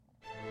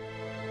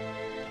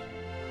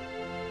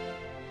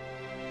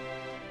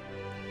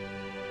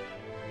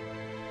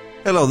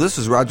Hello, this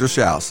is Roger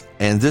Schaus,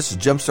 and this is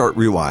Jumpstart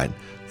Rewind.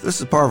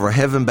 This is part of our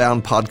Heaven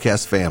Bound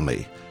podcast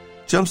family.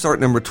 Jumpstart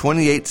number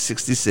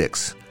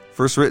 2866,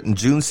 first written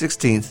June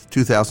 16th,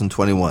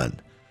 2021.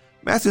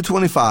 Matthew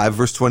 25,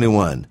 verse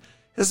 21.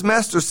 His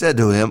master said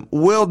to him,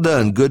 "Well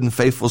done, good and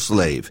faithful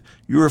slave.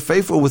 You are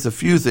faithful with a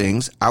few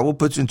things. I will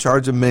put you in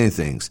charge of many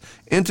things.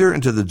 Enter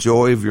into the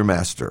joy of your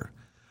master."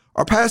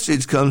 Our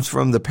passage comes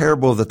from the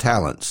parable of the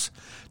talents.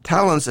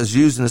 Talents, as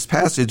used in this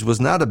passage,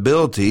 was not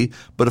ability,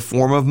 but a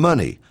form of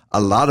money, a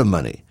lot of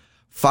money.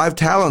 5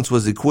 talents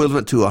was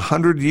equivalent to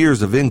 100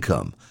 years of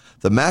income.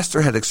 The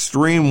master had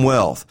extreme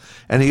wealth,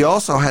 and he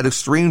also had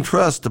extreme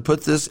trust to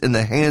put this in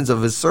the hands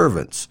of his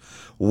servants.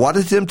 What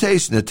a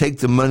temptation to take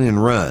the money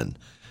and run.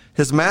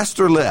 His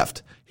master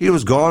left. He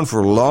was gone for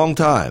a long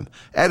time.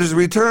 At his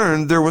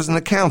return, there was an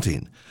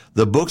accounting.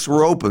 The books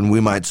were open, we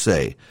might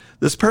say.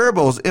 This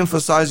parable is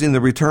emphasizing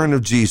the return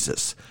of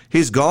Jesus.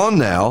 He's gone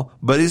now,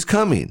 but he's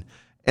coming.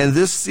 And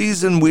this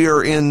season we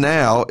are in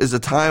now is a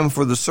time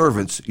for the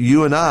servants,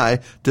 you and I,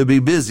 to be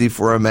busy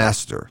for our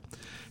master.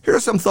 Here are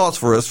some thoughts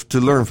for us to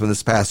learn from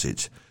this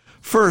passage.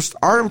 First,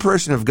 our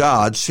impression of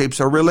God shapes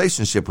our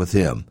relationship with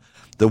him.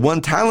 The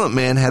one-talent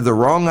man had the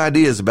wrong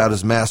ideas about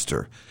his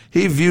master.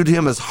 He viewed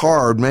him as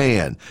hard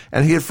man,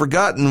 and he had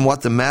forgotten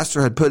what the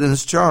master had put in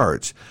his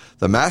charge.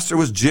 The master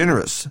was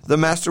generous. The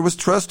master was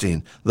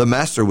trusting. The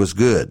master was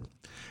good.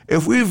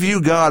 If we view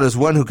God as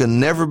one who can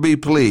never be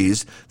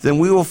pleased, then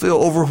we will feel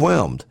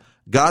overwhelmed.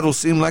 God will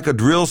seem like a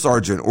drill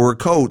sergeant or a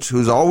coach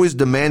who's always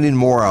demanding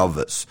more of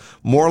us.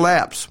 More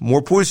laps,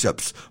 more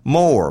push-ups,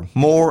 more,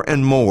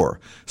 and more.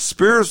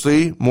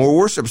 Spiritually, more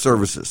worship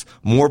services,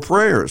 more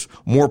prayers,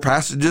 more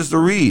passages to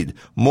read,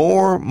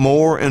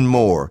 more, and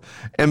more.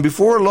 And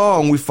before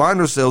long, we find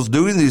ourselves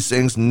doing these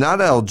things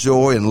not out of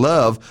joy and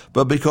love,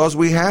 but because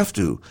we have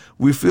to.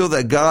 We feel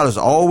that God is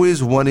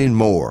always wanting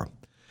more.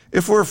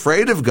 If we're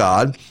afraid of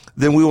God,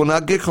 then we will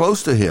not get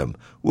close to him.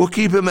 We'll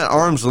keep him at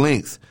arm's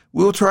length.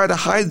 We'll try to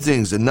hide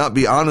things and not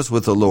be honest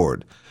with the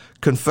Lord.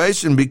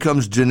 Confession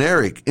becomes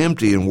generic,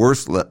 empty, and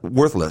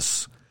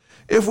worthless.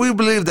 If we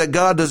believe that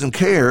God doesn't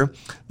care,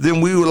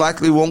 then we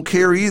likely won't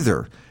care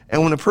either.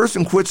 And when a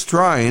person quits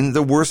trying,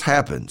 the worst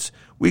happens.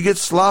 We get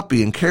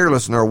sloppy and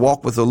careless in our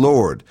walk with the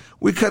Lord.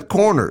 We cut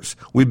corners.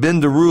 We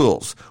bend the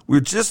rules.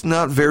 We're just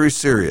not very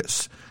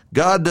serious.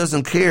 God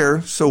doesn't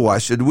care, so why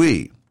should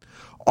we?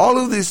 All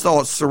of these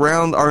thoughts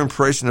surround our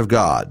impression of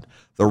God.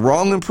 The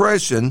wrong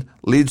impression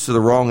leads to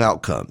the wrong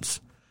outcomes.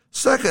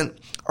 Second,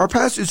 our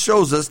passage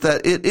shows us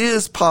that it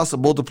is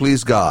possible to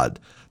please God.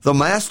 The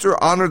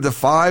master honored the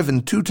 5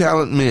 and 2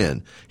 talent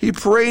men. He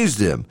praised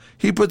them.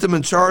 He put them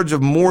in charge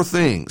of more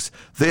things.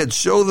 They had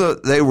shown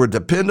that they were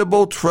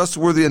dependable,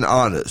 trustworthy, and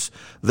honest.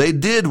 They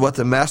did what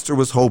the master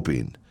was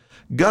hoping.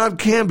 God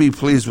can be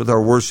pleased with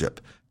our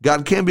worship.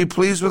 God can be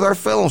pleased with our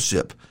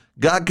fellowship.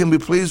 God can be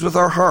pleased with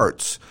our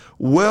hearts.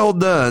 Well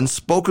done,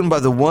 spoken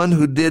by the one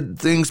who did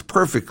things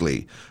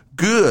perfectly.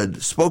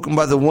 Good, spoken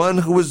by the one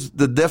who is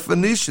the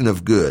definition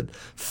of good.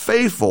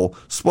 Faithful,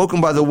 spoken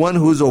by the one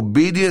who is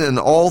obedient in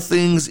all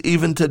things,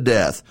 even to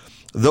death.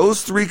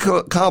 Those 3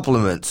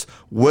 compliments,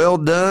 well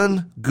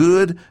done,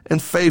 good,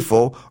 and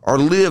faithful, are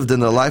lived in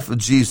the life of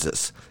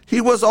Jesus.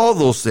 He was all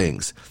those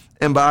things.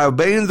 And by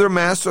obeying their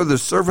master, the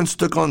servants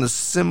took on the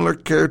similar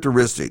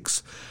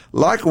characteristics.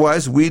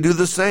 Likewise, we do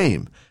the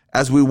same.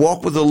 As we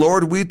walk with the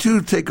Lord, we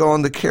too take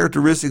on the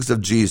characteristics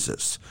of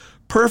Jesus.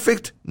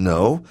 Perfect?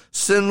 No.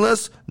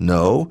 Sinless?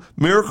 No.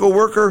 Miracle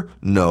worker?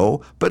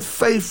 No. But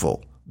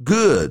faithful,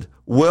 good,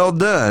 well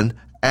done?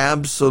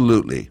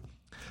 Absolutely.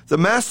 The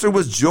master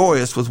was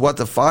joyous with what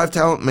the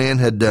 5-talent man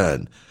had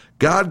done.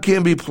 God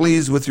can be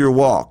pleased with your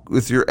walk,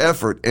 with your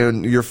effort,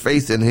 and your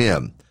faith in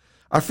him.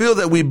 I feel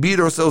that we beat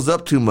ourselves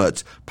up too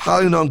much,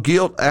 piling on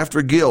guilt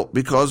after guilt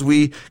because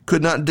we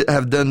could not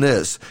have done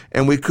this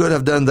and we could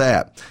have done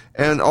that.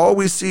 And all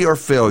we see are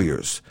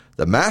failures.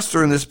 The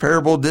master in this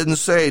parable didn't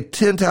say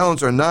 10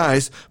 talents are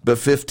nice, but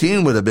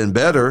 15 would have been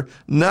better.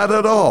 Not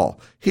at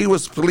all. He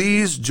was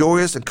pleased,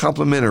 joyous, and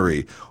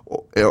complimentary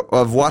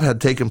of what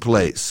had taken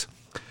place.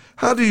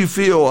 How do you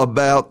feel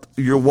about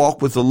your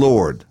walk with the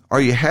Lord?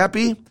 Are you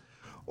happy?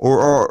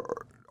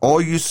 Or all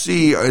you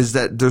see is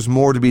that there's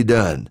more to be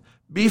done?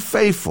 Be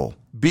faithful,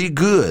 be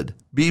good,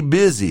 be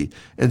busy,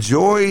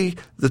 enjoy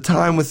the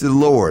time with the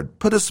Lord.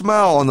 Put a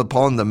smile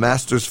upon the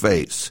master's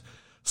face.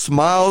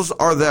 Smiles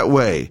are that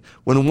way.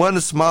 When one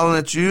is smiling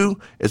at you,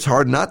 it's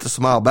hard not to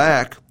smile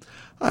back.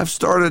 I've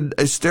started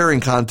a staring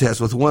contest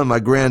with one of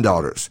my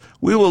granddaughters.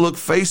 We will look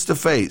face to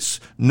face,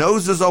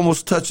 noses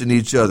almost touching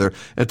each other,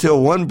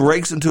 until one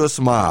breaks into a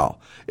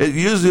smile. It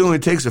usually only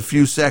takes a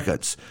few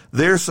seconds.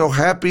 They're so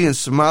happy and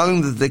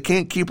smiling that they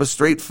can't keep a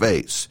straight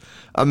face.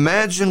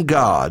 Imagine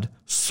God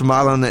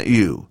smiling at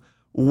you.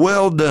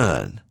 Well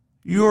done.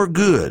 You are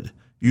good.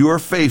 You are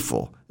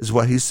faithful, is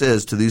what he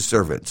says to these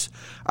servants.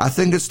 I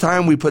think it's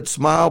time we put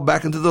smile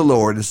back into the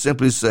Lord and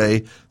simply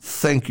say,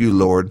 thank you,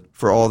 Lord,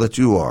 for all that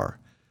you are.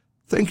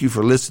 Thank you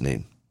for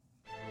listening.